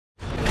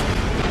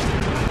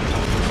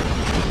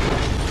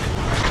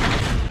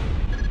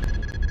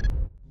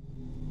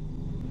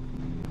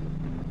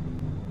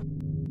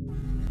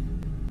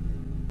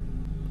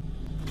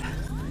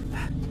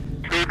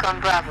Recon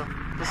Bravo.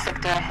 The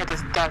sector ahead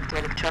is dark to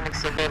electronic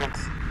surveillance.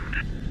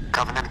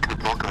 Covenant can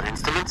block our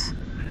instruments?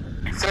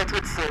 So it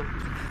would seem.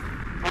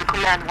 And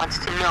Command wants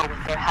to know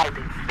what they're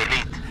hiding.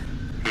 Elite,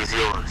 he's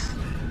yours.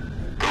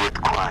 Do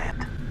it quiet.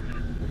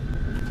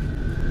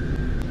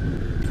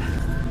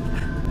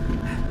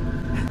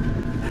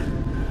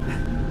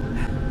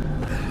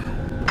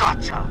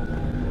 Gotcha!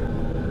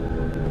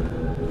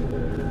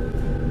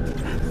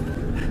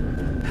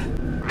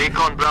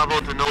 Recon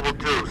Bravo to Noble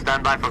 2.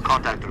 Stand by for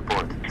contact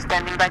report.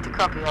 Standing by to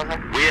copy, over.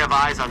 We have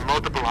eyes on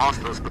multiple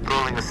hostiles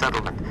patrolling the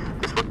settlement.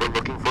 This what we're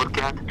looking for,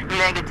 Cat?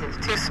 Negative.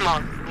 Too small.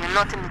 You're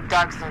not in the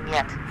dark zone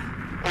yet.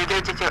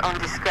 Engage at your own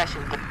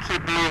discretion, but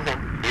keep moving.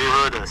 You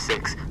heard us,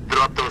 6.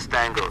 Drop those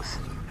tangos.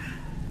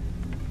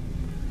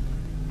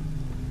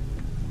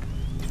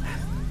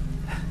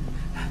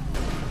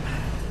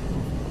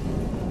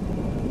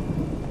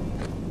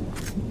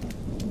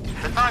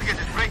 The target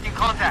is breaking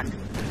contact.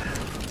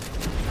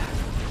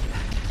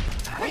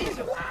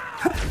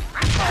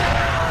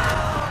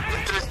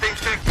 Interesting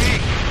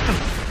technique.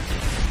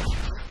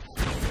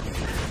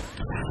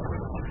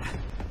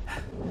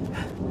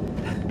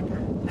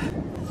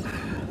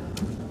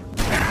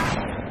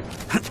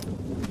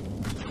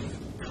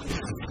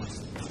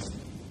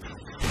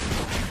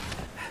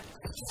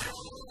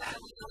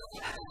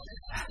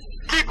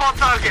 Keep on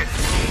target.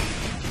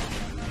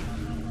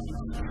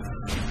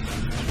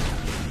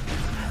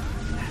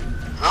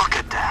 Look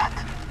at that.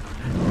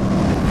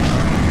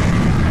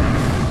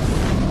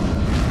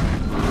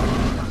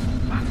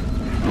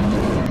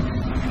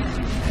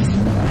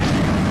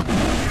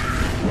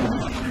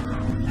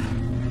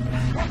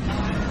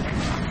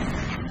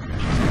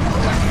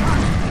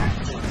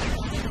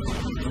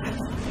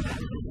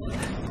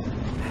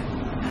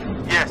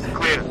 Yes,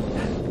 clear.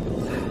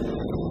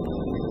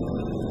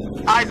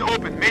 Eyes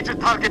open. Major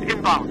target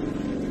inbound.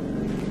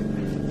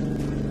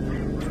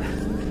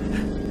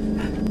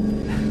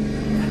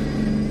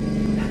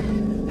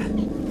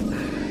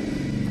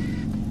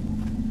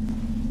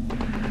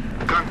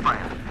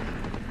 Gunfire.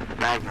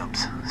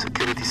 Magnums.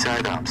 Security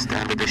sidearms.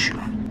 Standard issue.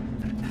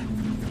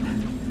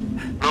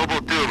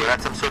 Noble 2, we're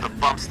at some sort of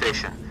pump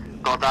station.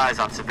 Got eyes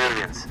on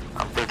civilians.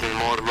 I'm thinking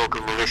more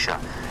local militia.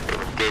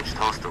 They've engaged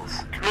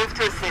hostiles. Move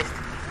to assist.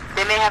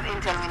 They may have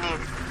intel we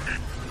need.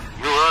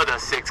 You heard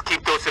us, 6.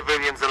 Keep those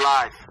civilians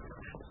alive.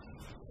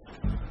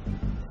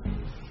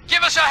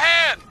 Give us a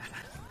hand!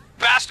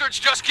 Bastards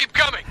just keep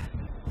coming!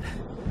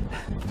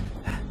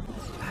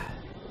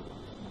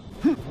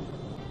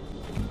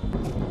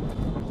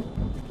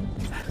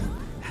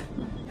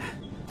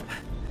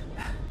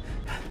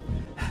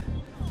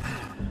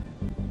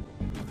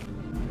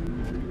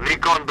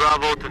 Recon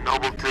Bravo to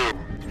Noble 2.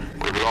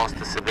 We've lost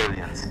the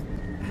civilians.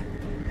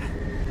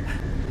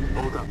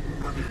 Hold up.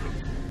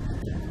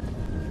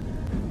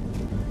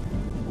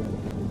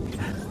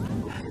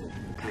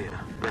 Clear.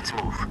 Let's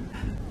move.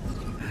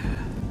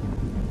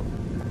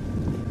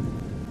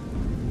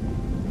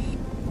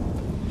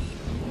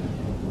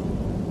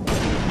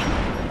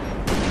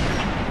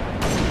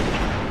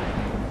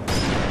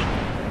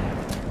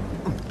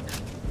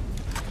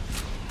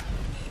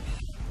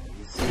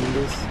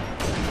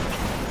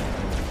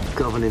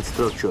 Covenant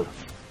structure.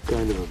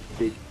 Kind of a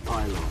big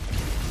pylon.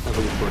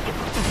 Heavily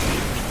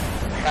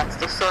fortified. That's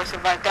the source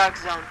of our dark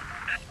zone.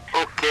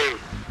 Okay.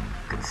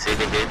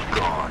 Consider it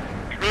gone.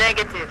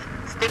 Negative.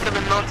 Stick a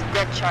remote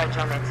dead charge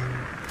on it.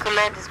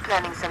 Command is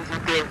planning something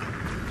big.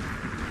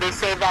 They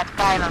say that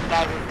pylon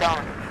died at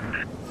dawn.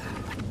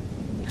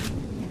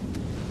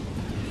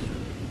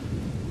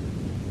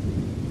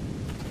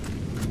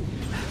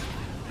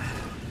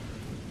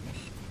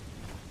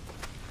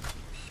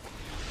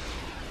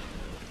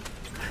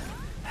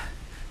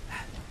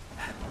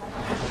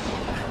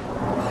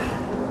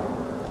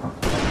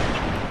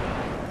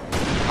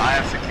 I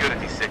have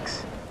security,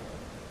 6.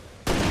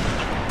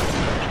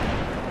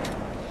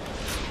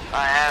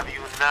 I have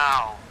you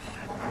now.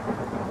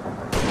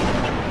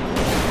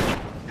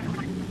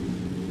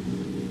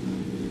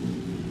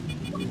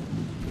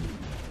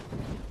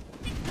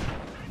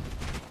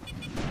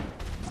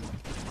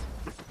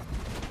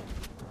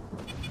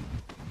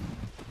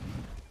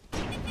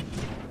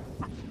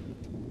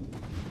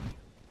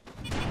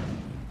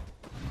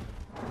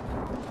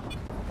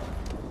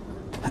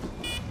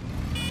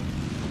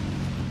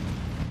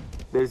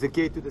 There's a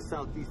gate to the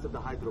southeast of the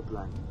hydro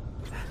plant.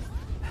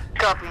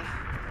 Copy.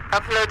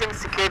 Uploading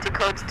security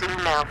codes to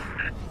email.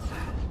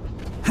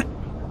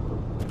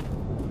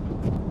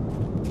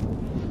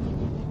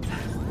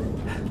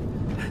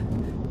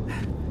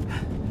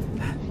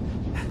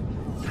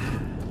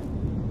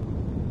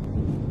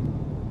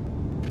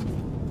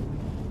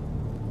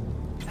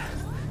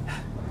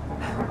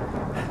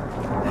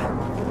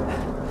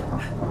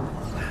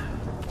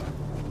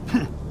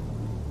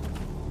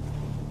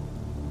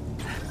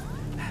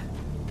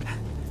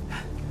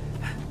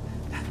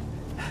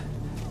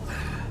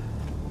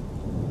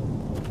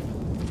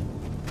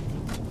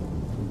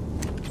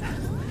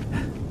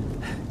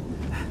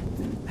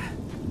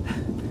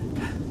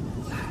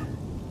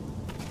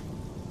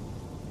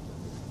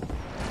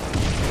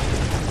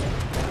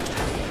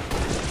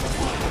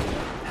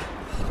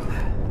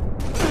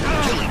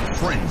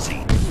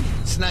 frenzy.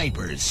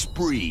 Snipers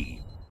spree.